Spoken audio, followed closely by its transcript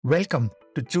Welcome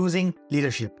to Choosing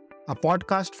Leadership, a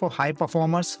podcast for high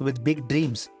performers with big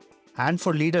dreams and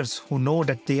for leaders who know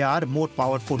that they are more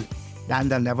powerful than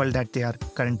the level that they are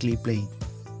currently playing.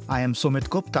 I am Sumit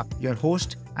Gupta, your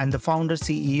host and the founder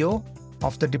CEO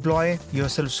of the Deploy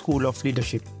Yourself School of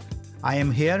Leadership. I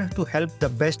am here to help the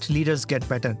best leaders get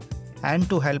better and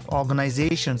to help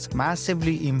organizations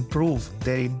massively improve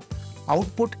their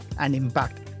output and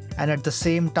impact, and at the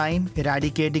same time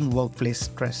eradicating workplace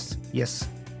stress. Yes,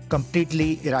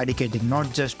 completely eradicating,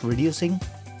 not just reducing,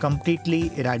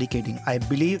 completely eradicating. I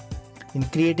believe in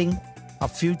creating a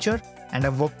future and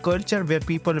a work culture where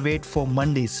people wait for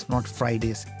Mondays, not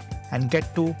Fridays, and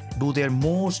get to do their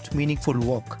most meaningful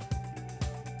work.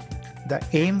 The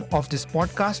aim of this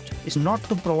podcast is not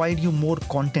to provide you more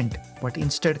content, but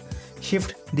instead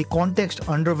shift the context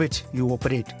under which you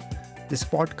operate. This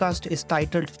podcast is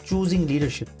titled Choosing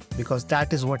Leadership because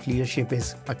that is what leadership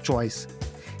is, a choice.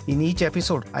 In each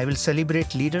episode, I will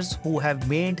celebrate leaders who have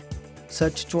made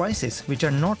such choices, which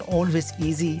are not always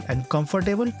easy and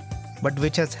comfortable, but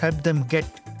which has helped them get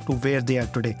to where they are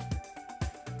today.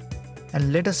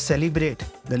 And let us celebrate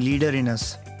the leader in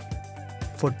us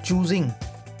for choosing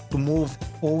to move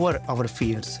over our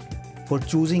fears, for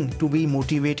choosing to be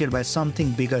motivated by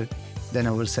something bigger than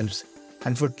ourselves,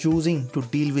 and for choosing to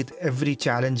deal with every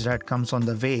challenge that comes on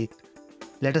the way.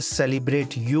 Let us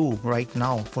celebrate you right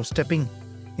now for stepping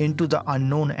into the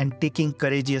unknown and taking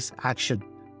courageous action,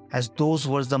 as those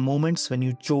were the moments when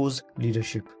you chose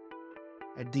leadership.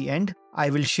 At the end, I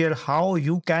will share how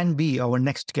you can be our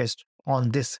next guest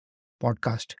on this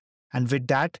podcast. And with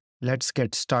that, let's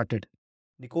get started.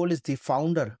 Nicole is the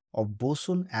founder of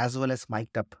Bosun as well as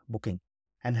Mic'd Up Booking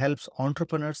and helps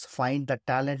entrepreneurs find the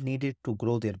talent needed to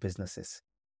grow their businesses.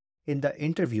 In the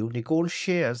interview, Nicole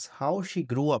shares how she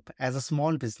grew up as a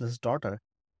small business daughter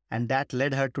and that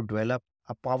led her to develop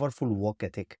a powerful work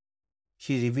ethic.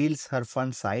 She reveals her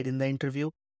fun side in the interview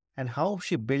and how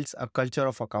she builds a culture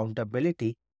of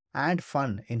accountability and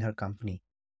fun in her company.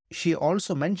 She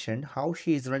also mentioned how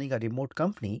she is running a remote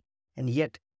company and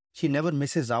yet she never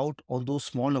misses out on those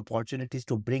small opportunities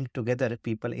to bring together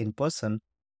people in person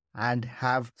and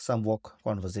have some work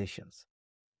conversations.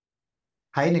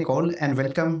 Hi, Nicole, and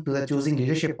welcome to the Choosing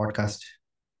Leadership podcast.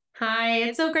 Hi,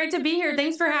 it's so great to be here.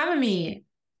 Thanks for having me.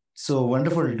 So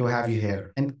wonderful to have you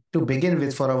here. And to begin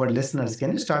with, for our listeners,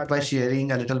 can you start by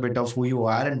sharing a little bit of who you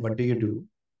are and what do you do?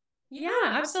 Yeah,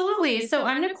 absolutely. So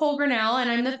I'm Nicole Grinnell,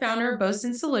 and I'm the founder of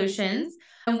Bosun Solutions,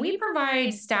 and we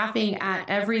provide staffing at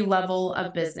every level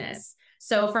of business.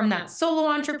 So from that solo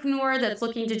entrepreneur that's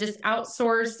looking to just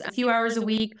outsource a few hours a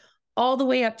week, all the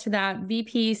way up to that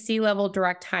VP C-level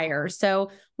direct hire. So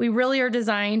we really are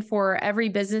designed for every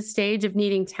business stage of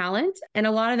needing talent. And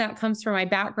a lot of that comes from my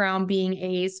background being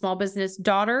a small business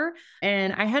daughter.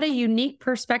 And I had a unique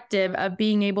perspective of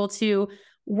being able to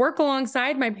work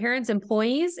alongside my parents'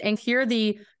 employees and hear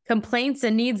the complaints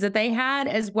and needs that they had,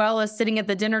 as well as sitting at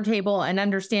the dinner table and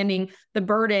understanding the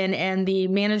burden and the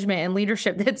management and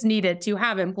leadership that's needed to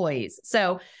have employees.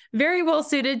 So very well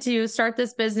suited to start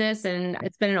this business, and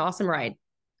it's been an awesome ride.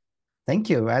 Thank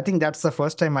you. I think that's the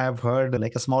first time I have heard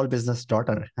like a small business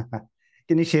daughter.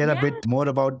 Can you share a bit more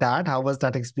about that? How was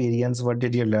that experience? What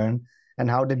did you learn? And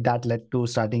how did that lead to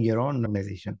starting your own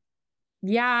organization?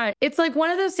 Yeah, it's like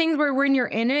one of those things where when you're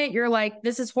in it, you're like,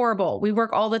 this is horrible. We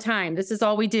work all the time. This is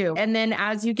all we do. And then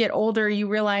as you get older, you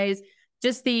realize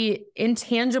just the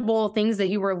intangible things that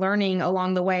you were learning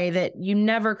along the way that you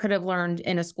never could have learned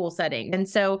in a school setting. And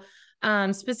so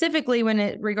specifically when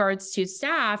it regards to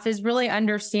staff is really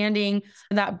understanding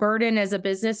that burden as a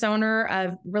business owner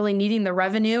of really needing the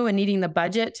revenue and needing the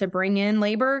budget to bring in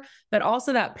labor, but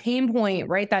also that pain point,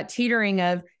 right? That teetering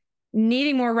of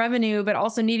needing more revenue, but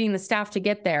also needing the staff to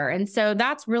get there. And so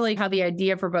that's really how the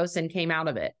idea for Bosun came out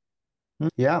of it.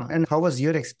 Yeah. And how was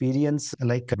your experience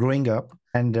like growing up?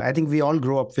 And I think we all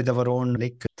grow up with our own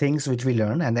like things which we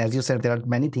learn. And as you said, there are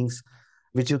many things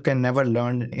which you can never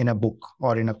learn in a book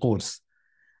or in a course,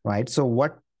 right? So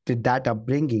what did that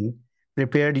upbringing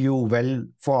prepared you well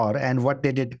for, and what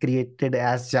did it created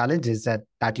as challenges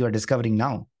that you are discovering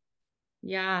now?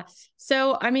 Yeah.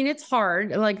 So, I mean, it's hard.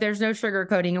 Like there's no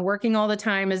sugarcoating, and working all the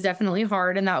time is definitely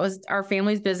hard. And that was our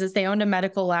family's business. They owned a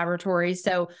medical laboratory.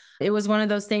 So it was one of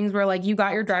those things where like you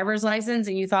got your driver's license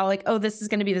and you thought like, oh, this is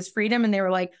going to be this freedom. And they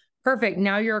were like, perfect.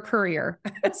 Now you're a courier.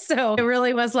 So it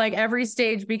really was like every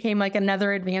stage became like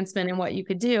another advancement in what you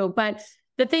could do. But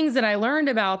the things that I learned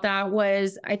about that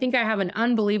was I think I have an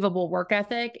unbelievable work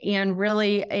ethic and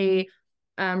really a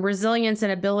resilience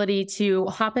and ability to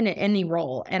hop into any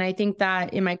role. And I think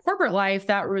that in my corporate life,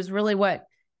 that was really what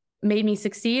made me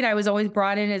succeed. I was always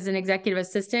brought in as an executive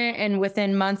assistant, and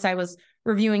within months I was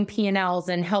reviewing P&Ls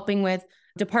and helping with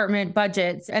department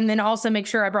budgets, and then also make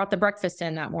sure I brought the breakfast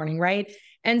in that morning, right?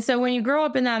 And so when you grow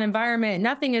up in that environment,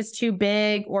 nothing is too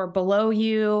big or below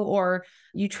you, or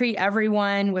you treat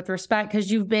everyone with respect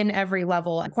because you've been every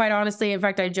level. And quite honestly, in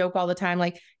fact, I joke all the time,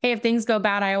 like, hey, if things go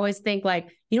bad, I always think like,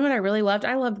 you know what I really loved?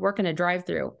 I loved working a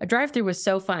drive-through. A drive-through was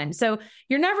so fun. So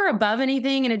you're never above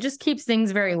anything, and it just keeps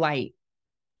things very light.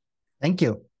 Thank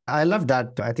you. I love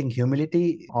that. I think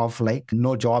humility of like,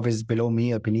 no job is below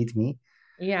me or beneath me.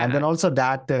 Yeah. And then also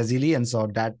that resilience or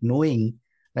that knowing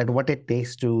that what it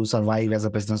takes to survive as a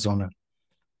business owner.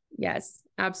 Yes,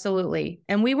 absolutely.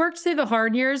 And we worked through the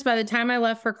hard years. By the time I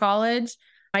left for college,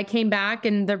 I came back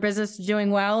and their business was doing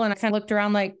well. And I kind of looked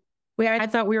around like, I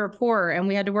thought we were poor and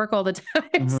we had to work all the time.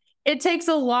 Mm-hmm. It takes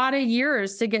a lot of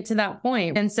years to get to that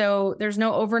point. And so there's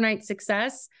no overnight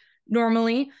success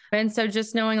normally. And so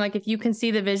just knowing like, if you can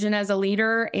see the vision as a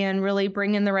leader and really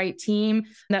bring in the right team,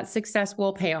 that success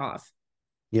will pay off.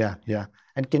 Yeah. Yeah.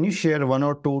 And can you share one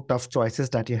or two tough choices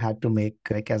that you had to make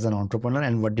like as an entrepreneur,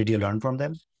 and what did you learn from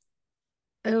them?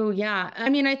 Oh, yeah. I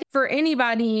mean, I think for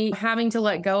anybody, having to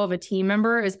let go of a team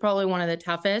member is probably one of the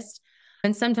toughest.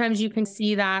 And sometimes you can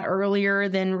see that earlier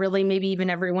than really maybe even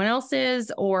everyone else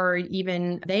is, or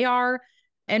even they are.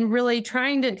 And really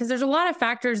trying to, because there's a lot of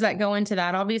factors that go into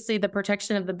that. Obviously, the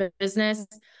protection of the business,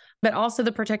 but also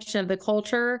the protection of the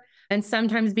culture. And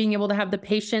sometimes being able to have the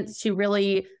patience to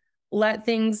really let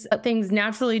things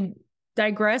naturally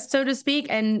digress, so to speak,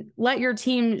 and let your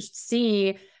team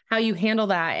see how you handle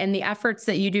that and the efforts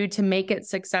that you do to make it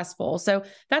successful. So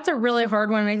that's a really hard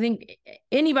one. I think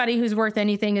anybody who's worth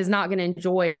anything is not going to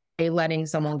enjoy letting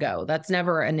someone go. That's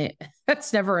never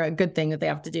a good thing that they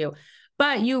have to do.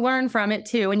 But you learn from it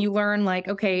too. And you learn like,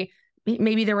 okay,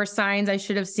 maybe there were signs I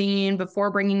should have seen before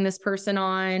bringing this person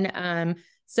on.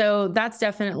 So that's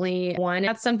definitely one.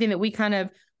 That's something that we kind of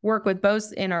work with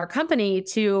both in our company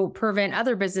to prevent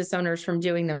other business owners from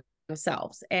doing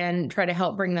themselves and try to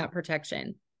help bring that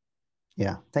protection.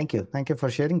 Yeah, thank you. Thank you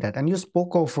for sharing that. And you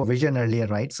spoke of vision earlier,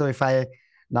 right? So if I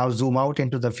now zoom out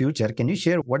into the future, can you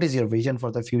share what is your vision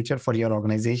for the future for your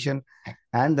organization,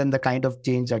 and then the kind of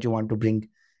change that you want to bring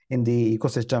in the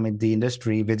ecosystem, in the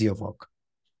industry with your work?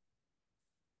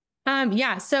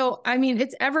 Yeah. So, I mean,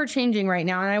 it's ever changing right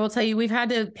now. And I will tell you, we've had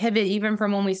to pivot even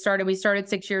from when we started. We started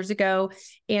 6 years ago.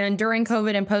 And during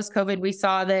COVID and post-COVID, we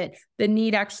saw that the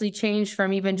need actually changed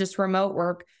from even just remote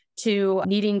work to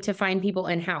needing to find people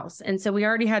in-house. And so we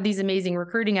already had these amazing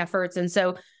recruiting efforts. And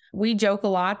so we joke a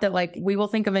lot that like we will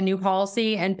think of a new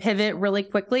policy and pivot really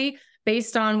quickly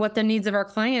based on what the needs of our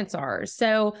clients are.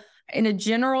 So in a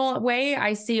general way,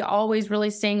 I see always really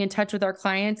staying in touch with our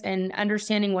clients and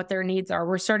understanding what their needs are.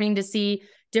 We're starting to see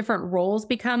different roles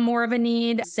become more of a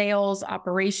need, sales,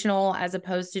 operational, as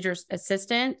opposed to just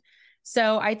assistant.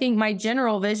 So I think my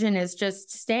general vision is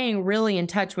just staying really in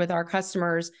touch with our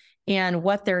customers and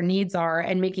what their needs are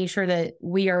and making sure that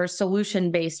we are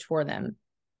solution-based for them.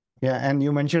 Yeah. And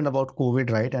you mentioned about COVID,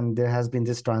 right? And there has been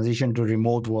this transition to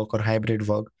remote work or hybrid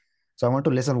work. So I want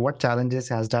to listen, what challenges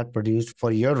has that produced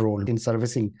for your role in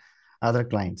servicing other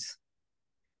clients?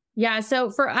 Yeah.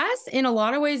 So for us, in a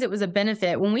lot of ways, it was a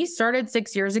benefit. When we started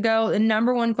 6 years ago, the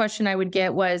number one question I would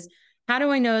get was, how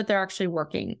do I know that they're actually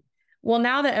working? Well,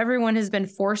 now that everyone has been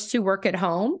forced to work at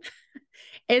home,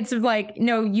 it's like,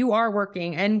 no, you are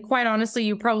working. And quite honestly,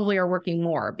 you probably are working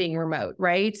more being remote,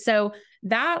 right? So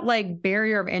that like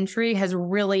barrier of entry has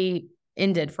really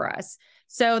ended for us.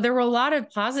 So there were a lot of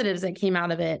positives that came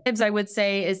out of it. I would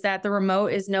say is that the remote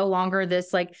is no longer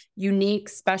this like unique,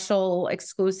 special,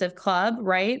 exclusive club,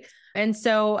 right? And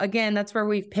so again, that's where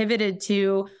we've pivoted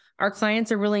to. Our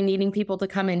clients are really needing people to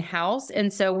come in-house.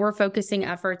 And so we're focusing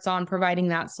efforts on providing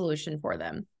that solution for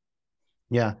them.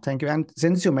 Yeah, thank you. And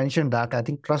since you mentioned that, I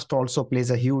think trust also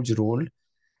plays a huge role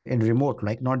in remote,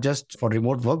 like not just for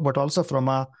remote work, but also from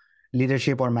a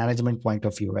leadership or management point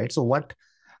of view, right? So what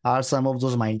are some of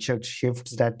those mindset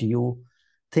shifts that you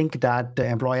think that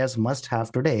employers must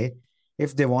have today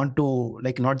if they want to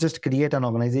like not just create an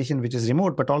organization which is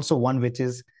remote, but also one which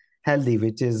is healthy,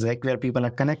 which is like where people are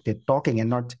connected, talking, and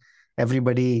not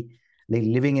everybody like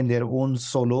living in their own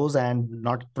solos and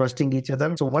not trusting each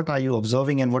other? So what are you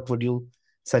observing, and what would you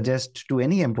suggest to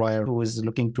any employer who is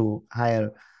looking to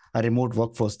hire a remote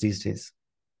workforce these days?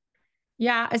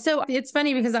 Yeah. So it's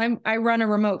funny because I run a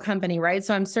remote company, right?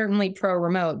 So I'm certainly pro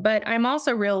remote, but I'm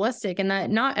also realistic in that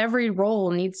not every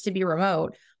role needs to be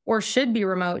remote or should be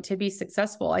remote to be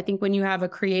successful. I think when you have a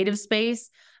creative space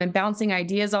and bouncing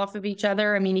ideas off of each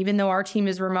other, I mean, even though our team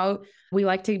is remote, we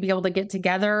like to be able to get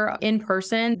together in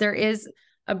person. There is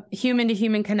a human to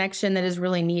human connection that is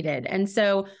really needed. And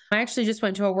so I actually just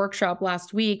went to a workshop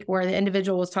last week where the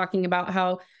individual was talking about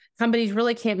how companies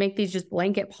really can't make these just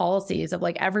blanket policies of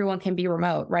like everyone can be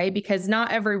remote, right? Because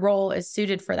not every role is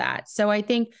suited for that. So I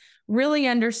think really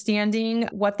understanding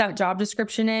what that job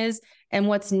description is and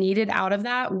what's needed out of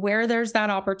that, where there's that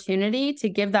opportunity to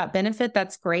give that benefit,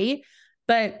 that's great.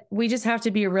 But we just have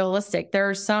to be realistic. There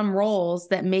are some roles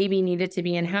that maybe needed to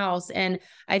be in-house. And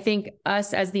I think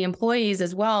us as the employees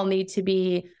as well need to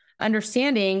be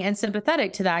understanding and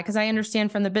sympathetic to that, because I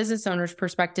understand from the business owner's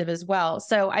perspective as well.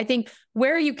 So I think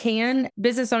where you can,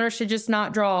 business owners should just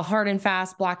not draw a hard and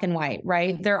fast black and white,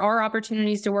 right? There are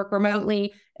opportunities to work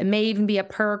remotely. It may even be a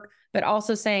perk, but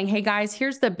also saying, hey guys,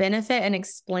 here's the benefit, and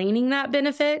explaining that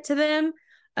benefit to them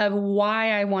of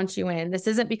why I want you in. This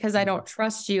isn't because I don't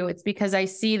trust you. It's because I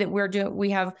see that we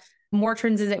have more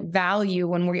intrinsic value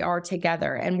when we are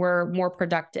together and we're more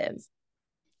productive.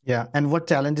 Yeah. And what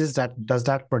challenges does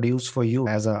that produce for you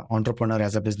as an entrepreneur,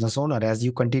 as a business owner, as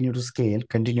you continue to scale,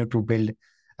 continue to build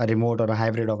a remote or a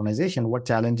hybrid organization? What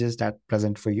challenges that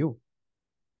present for you?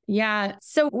 Yeah.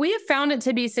 So we have found it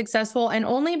to be successful, and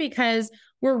only because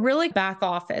we're really back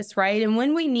office, right? And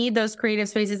when we need those creative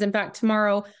spaces, in fact,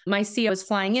 tomorrow, my CEO is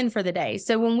flying in for the day.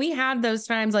 So when we have those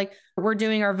times, like we're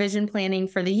doing our vision planning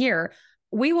for the year,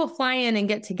 we will fly in and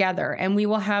get together and we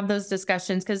will have those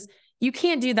discussions, because you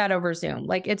can't do that over Zoom.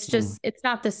 Like it's just, it's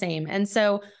not the same. And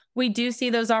so we do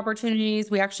see those opportunities.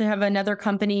 We actually have another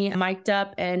company mic'd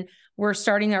up and we're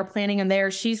starting our planning in there.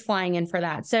 She's flying in for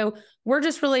that. So we're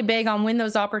just really big on when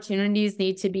those opportunities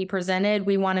need to be presented.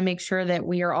 We want to make sure that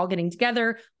we are all getting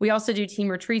together. We also do team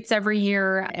retreats every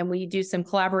year, and we do some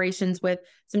collaborations with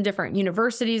some different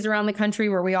universities around the country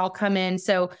where we all come in.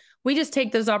 So we just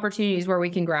take those opportunities where we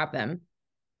can grab them.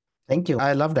 Thank you.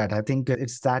 I love that. I think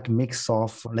it's that mix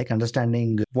of like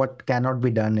understanding what cannot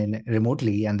be done in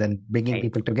remotely and then bringing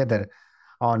people together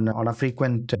on a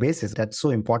frequent basis. That's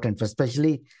so important,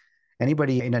 especially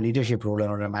anybody in a leadership role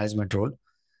or a management role,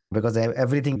 because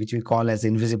everything which we call as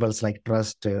invisibles like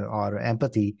trust or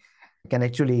empathy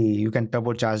you can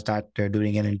turbocharge that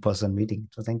during an in-person meeting.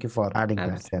 So thank you for adding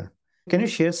that. Yeah. Can you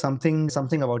share something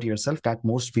about yourself that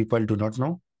most people do not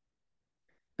know?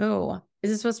 Oh, is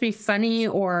it supposed to be funny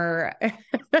or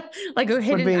like a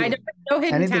hidden? I don't know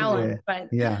hidden talent, but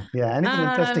anything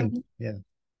interesting. Yeah.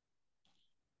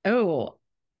 Oh,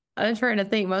 I'm trying to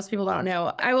think. Most people don't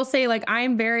know. I will say, like,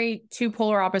 I'm very two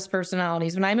polar opposite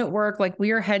personalities. When I'm at work, like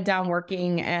we are head down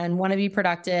working and want to be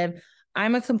productive.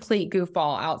 I'm a complete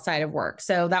goofball outside of work.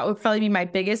 So that would probably be my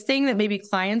biggest thing that maybe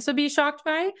clients would be shocked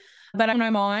by. But when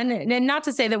I'm on, and not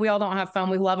to say that we all don't have fun,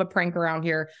 we love a prank around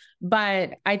here,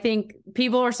 but I think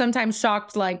people are sometimes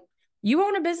shocked, like, you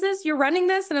own a business, you're running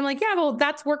this? And I'm like, yeah, well,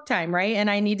 that's work time, right? And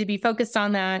I need to be focused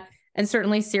on that and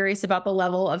certainly serious about the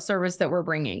level of service that we're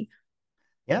bringing.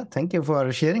 Yeah, thank you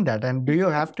for sharing that. And do you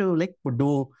have to like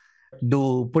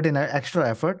put in an extra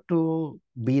effort to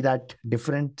be that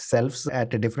different selves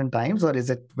at different times, or is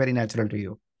it very natural to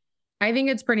you? I think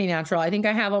it's pretty natural. I think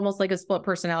I have almost like a split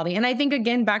personality. And I think,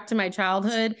 again, back to my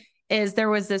childhood, is there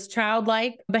was this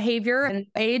childlike behavior and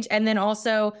age. And then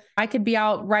also I could be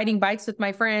out riding bikes with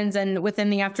my friends, and within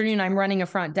the afternoon, I'm running a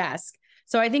front desk.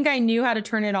 So I think I knew how to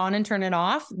turn it on and turn it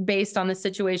off based on the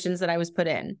situations that I was put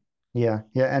in. Yeah.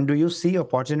 Yeah. And do you see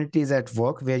opportunities at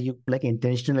work where you like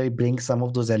intentionally bring some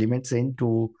of those elements in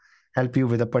to help you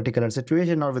with a particular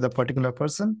situation or with a particular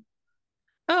person?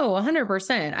 Oh,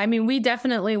 100%. I mean, we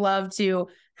definitely love to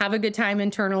have a good time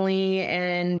internally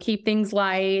and keep things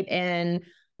light, and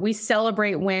we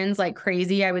celebrate wins like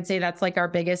crazy. I would say that's like our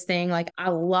biggest thing. Like, I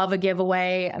love a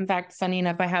giveaway. In fact, funny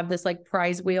enough, I have this like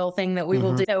prize wheel thing that we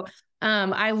will do. So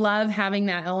I love having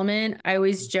that element. I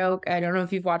always joke, I don't know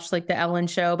if you've watched like the Ellen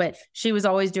show, but she was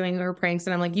always doing her pranks.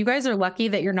 And I'm like, you guys are lucky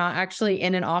that you're not actually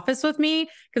in an office with me,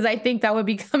 because I think that would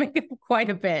be coming quite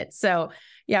a bit. So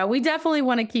yeah, we definitely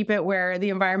want to keep it where the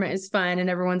environment is fun and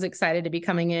everyone's excited to be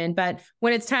coming in. But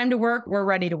when it's time to work, we're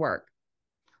ready to work.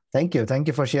 Thank you. Thank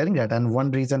you for sharing that. And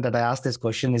one reason that I asked this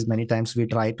question is many times we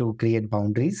try to create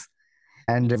boundaries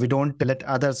and we don't let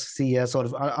others see us, or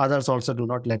others also do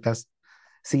not let us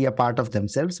see a part of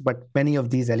themselves. But many of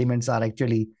these elements are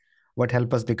actually what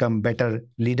help us become better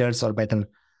leaders or better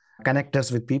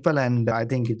connectors with people. And I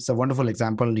think it's a wonderful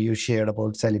example you shared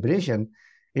about celebration.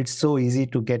 It's so easy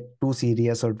to get too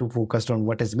serious or too focused on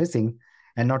what is missing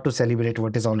and not to celebrate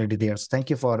what is already there. So thank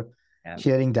you for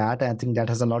sharing that. I think that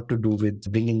has a lot to do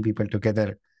with bringing people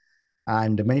together.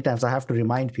 And many times I have to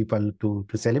remind people to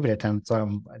celebrate. And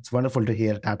so it's wonderful to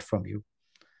hear that from you.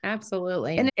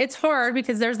 Absolutely. And it's hard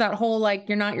because there's that whole, like,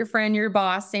 you're not your friend, you're your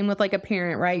boss. Same with like a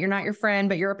parent, right? You're not your friend,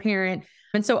 but you're a parent.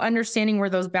 And so understanding where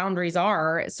those boundaries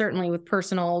are, certainly with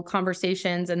personal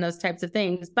conversations and those types of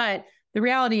things. But the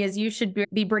reality is you should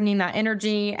be bringing that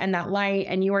energy and that light,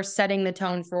 and you are setting the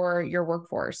tone for your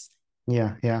workforce.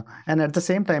 Yeah, yeah. And at the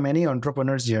same time, any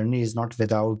entrepreneur's journey is not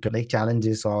without like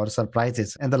challenges or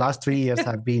surprises. And the last 3 years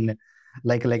have been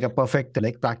like a perfect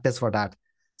like practice for that.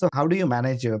 So how do you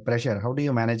manage your pressure? How do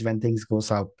you manage when things go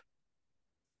south?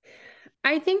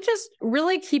 I think just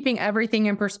really keeping everything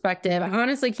in perspective. I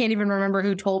honestly can't even remember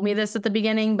who told me this at the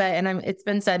beginning, but it's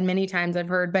been said many times I've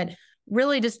heard, but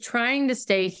really just trying to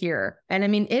stay here. And I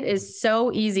mean, it is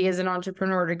so easy as an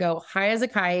entrepreneur to go high as a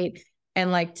kite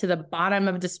and like to the bottom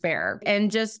of despair, and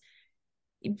just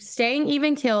staying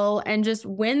even kill. And just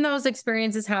when those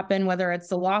experiences happen, whether it's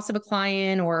the loss of a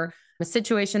client or a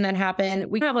situation that happened,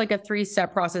 we have like a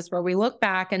 3-step process where we look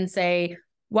back and say,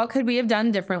 what could we have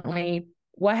done differently?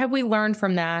 What have we learned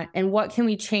from that? And what can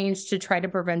we change to try to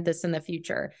prevent this in the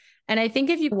future? And I think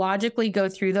if you logically go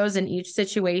through those in each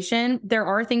situation, there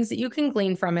are things that you can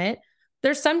glean from it.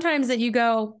 There's sometimes that you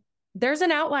go, there's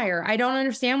an outlier. I don't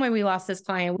understand why we lost this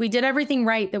client. We did everything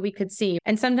right that we could see.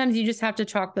 And sometimes you just have to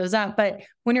chalk those up. But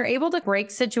when you're able to break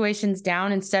situations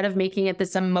down instead of making it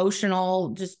this emotional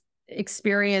just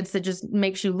experience that just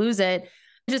makes you lose it,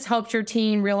 it just helps your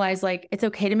team realize like, it's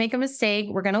okay to make a mistake.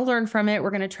 We're going to learn from it.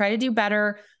 We're going to try to do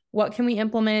better. What can we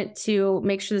implement to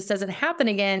make sure this doesn't happen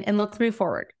again? And let's move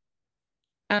forward.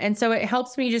 And so it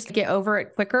helps me just get over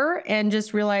it quicker and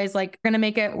just realize like, we're going to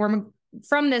make it,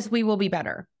 from this, we will be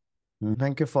better.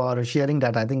 Thank you for sharing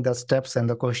that. I think the steps and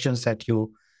the questions that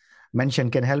you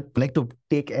mentioned can help like to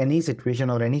take any situation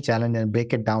or any challenge and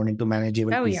break it down into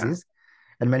manageable pieces.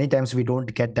 Yeah. And many times we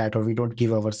don't get that, or we don't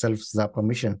give ourselves the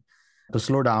permission to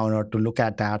slow down or to look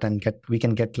at that and we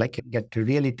can get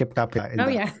really tipped up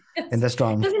in the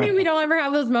storm. Doesn't mean we don't ever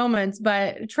have those moments,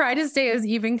 but try to stay as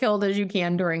even killed as you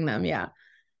can during them. Yeah.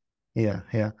 Yeah.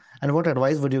 Yeah. And what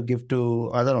advice would you give to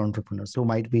other entrepreneurs who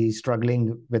might be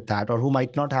struggling with that, or who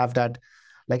might not have that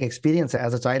like experience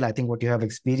as a child? I think what you have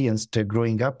experienced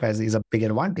growing up is a big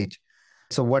advantage.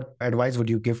 So what advice would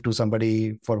you give to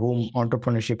somebody for whom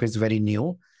entrepreneurship is very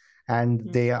new and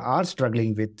they are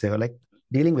struggling with like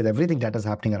dealing with everything that is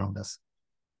happening around us?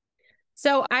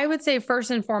 So I would say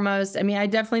first and foremost, I mean, I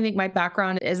definitely think my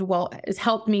background has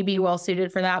helped me be well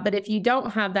suited for that. But if you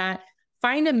don't have that,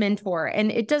 find a mentor.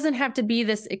 And it doesn't have to be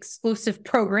this exclusive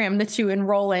program that you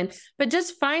enroll in, but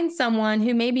just find someone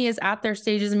who maybe is at their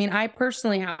stages. I mean, I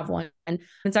personally have one.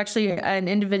 It's actually an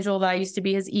individual that I used to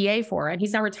be his EA for, and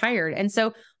he's now retired. And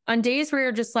so on days where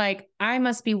you're just like, I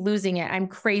must be losing it, I'm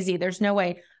crazy, there's no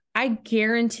way, I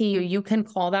guarantee you can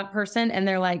call that person and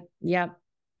they're like, yep,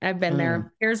 I've been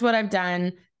there. Here's what I've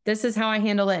done. This is how I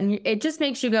handle it. And it just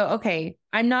makes you go, okay,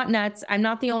 I'm not nuts. I'm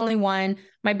not the only one.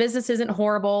 My business isn't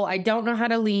horrible. I don't know how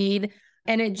to lead.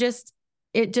 And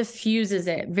it diffuses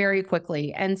it very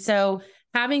quickly. And so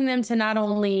having them to not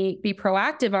only be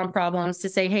proactive on problems, to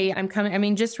say, hey, I'm coming. I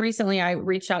mean, just recently I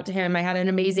reached out to him. I had an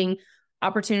amazing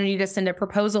opportunity to send a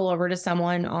proposal over to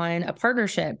someone on a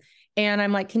partnership. And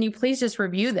I'm like, can you please just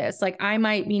review this? Like, I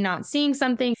might be not seeing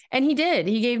something. And he did.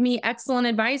 He gave me excellent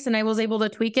advice and I was able to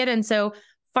tweak it. And so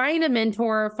find a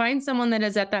mentor, find someone that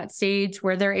is at that stage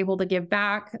where they're able to give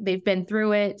back. They've been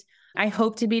through it. I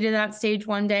hope to be to that stage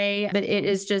one day, but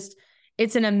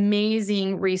it's an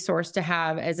amazing resource to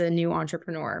have as a new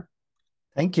entrepreneur.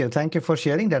 Thank you. Thank you for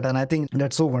sharing that. And I think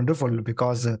that's so wonderful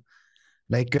because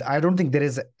I don't think there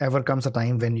is ever comes a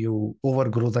time when you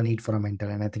overgrow the need for a mentor.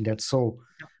 And I think that's so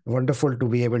wonderful to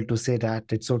be able to say that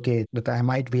it's okay, that I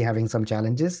might be having some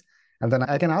challenges and then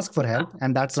I can ask for help.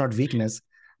 And that's not weakness.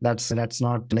 That's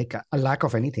not like a lack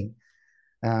of anything.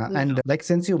 And like,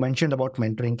 since you mentioned about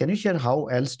mentoring, can you share how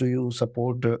else do you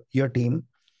support your team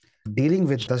dealing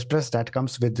with the stress that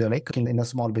comes with like in a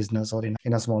small business or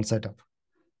in a small setup?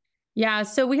 Yeah.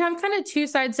 So we have kind of two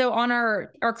sides. So on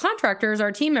our contractors,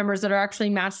 our team members that are actually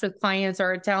matched with clients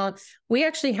or talent, we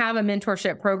actually have a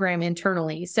mentorship program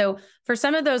internally. So for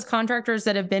some of those contractors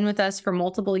that have been with us for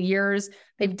multiple years,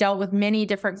 they've dealt with many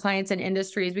different clients and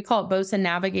industries. We call it bosun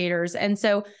navigators. And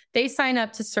so they sign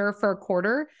up to serve for a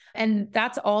quarter and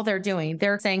that's all they're doing.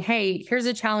 They're saying, hey, here's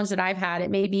a challenge that I've had.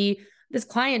 It may be this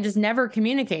client just never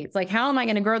communicates. Like, how am I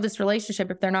going to grow this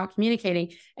relationship if they're not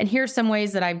communicating? And here's some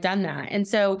ways that I've done that. And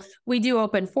so we do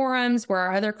open forums where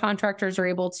our other contractors are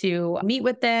able to meet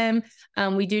with them.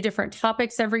 We do different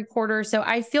topics every quarter. So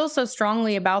I feel so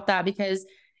strongly about that because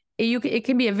it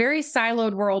can be a very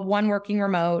siloed world, one, working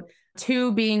remote,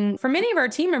 two, being, for many of our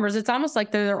team members, it's almost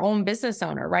like they're their own business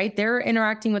owner, right? They're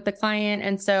interacting with the client.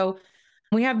 And so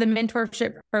we have the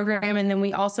mentorship program, and then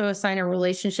we also assign a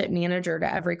relationship manager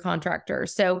to every contractor.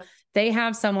 So they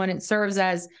have someone, it serves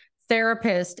as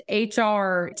therapist,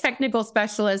 HR, technical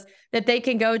specialist that they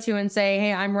can go to and say,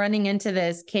 hey, I'm running into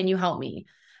this. Can you help me?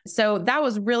 So that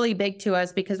was really big to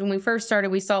us because when we first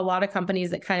started, we saw a lot of companies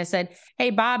that kind of said,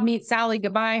 hey, Bob, meet Sally,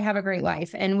 goodbye, have a great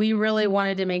life. And we really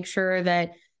wanted to make sure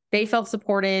that they felt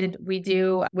supported. We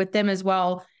do with them as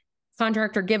well,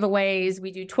 contractor giveaways.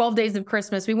 We do 12 days of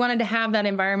Christmas. We wanted to have that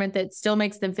environment that still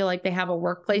makes them feel like they have a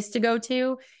workplace to go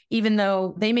to, even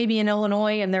though they may be in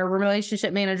Illinois and they're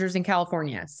relationship managers in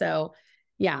California. So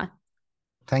yeah.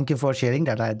 Thank you for sharing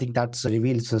that. I think that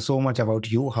reveals so much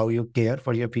about you, how you care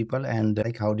for your people, and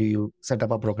like how do you set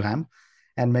up a program.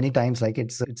 And many times, like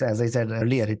it's as I said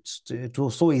earlier, it's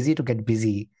so easy to get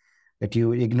busy that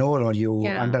you ignore or you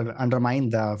undermine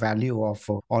the value of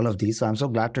all of these. So I'm so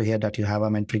glad to hear that you have a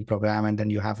mentoring program and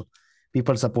then you have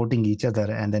people supporting each other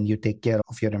and then you take care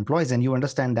of your employees and you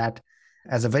understand that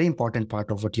as a very important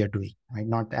part of what you're doing, right?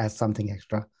 Not as something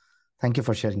extra. Thank you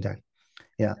for sharing that.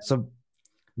 Yeah. So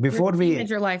before we...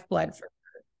 your lifeblood.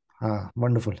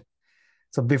 Wonderful.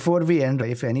 So before we end,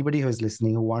 if anybody who is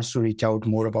listening who wants to reach out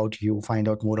more about you, find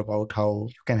out more about how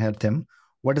you can help them,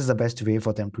 what is the best way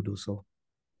for them to do so?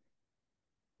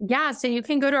 Yeah, so you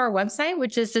can go to our website,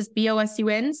 which is just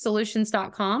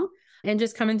bosunsolutions.com, and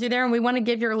just come in through there. And we want to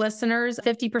give your listeners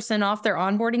 50% off their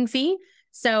onboarding fee.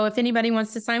 So if anybody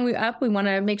wants to sign up, we want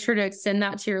to make sure to extend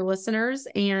that to your listeners.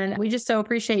 And we just so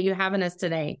appreciate you having us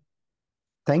today.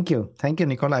 Thank you. Thank you,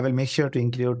 Nicole. I will make sure to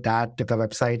include that, the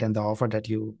website and the offer that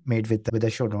you made with the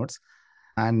show notes.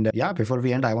 And before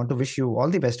we end, I want to wish you all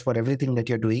the best for everything that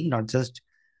you're doing, not just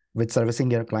with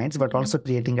servicing your clients, but also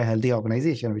creating a healthy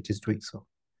organization, which is doing so.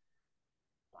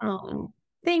 Oh,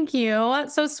 thank you.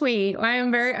 That's so sweet.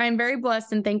 I'm very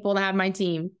blessed and thankful to have my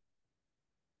team.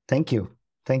 Thank you.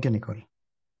 Thank you, Nicole.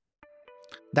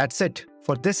 That's it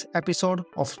for this episode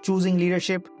of Choosing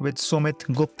Leadership with Sumit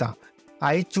Gupta.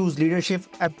 I choose leadership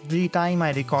every time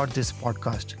I record this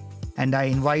podcast, and I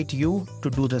invite you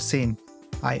to do the same.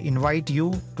 I invite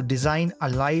you to design a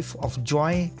life of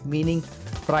joy, meaning,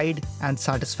 pride, and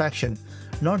satisfaction,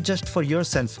 not just for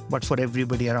yourself, but for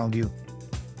everybody around you.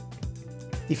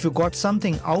 If you got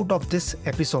something out of this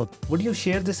episode, would you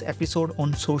share this episode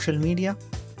on social media?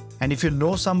 And if you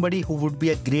know somebody who would be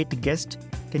a great guest,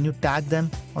 can you tag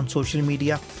them on social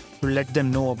media to let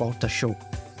them know about the show?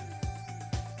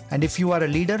 And if you are a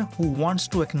leader who wants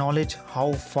to acknowledge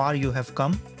how far you have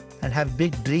come and have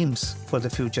big dreams for the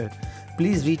future,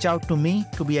 please reach out to me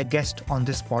to be a guest on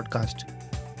this podcast.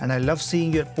 And I love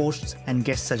seeing your posts and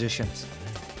guest suggestions.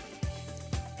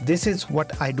 This is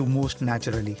what I do most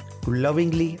naturally, to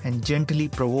lovingly and gently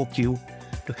provoke you,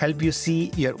 to help you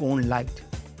see your own light,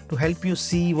 to help you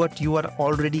see what you are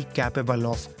already capable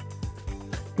of.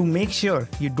 To make sure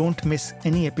you don't miss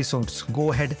any episodes,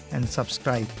 go ahead and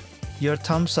subscribe. Your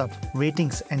thumbs up,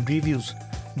 ratings, and reviews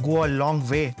go a long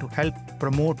way to help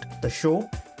promote the show,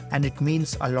 and it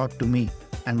means a lot to me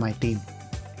and my team.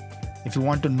 If you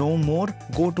want to know more,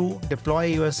 go to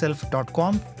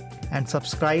deployyourself.com and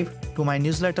subscribe to my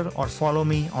newsletter or follow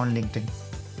me on LinkedIn.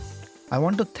 I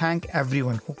want to thank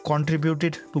everyone who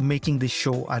contributed to making this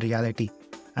show a reality.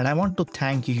 And I want to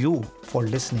thank you for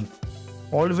listening.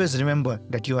 Always remember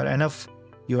that you are enough,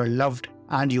 you are loved,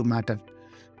 and you matter.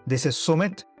 This is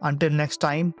Sumit. Until next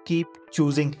time, keep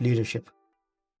choosing leadership.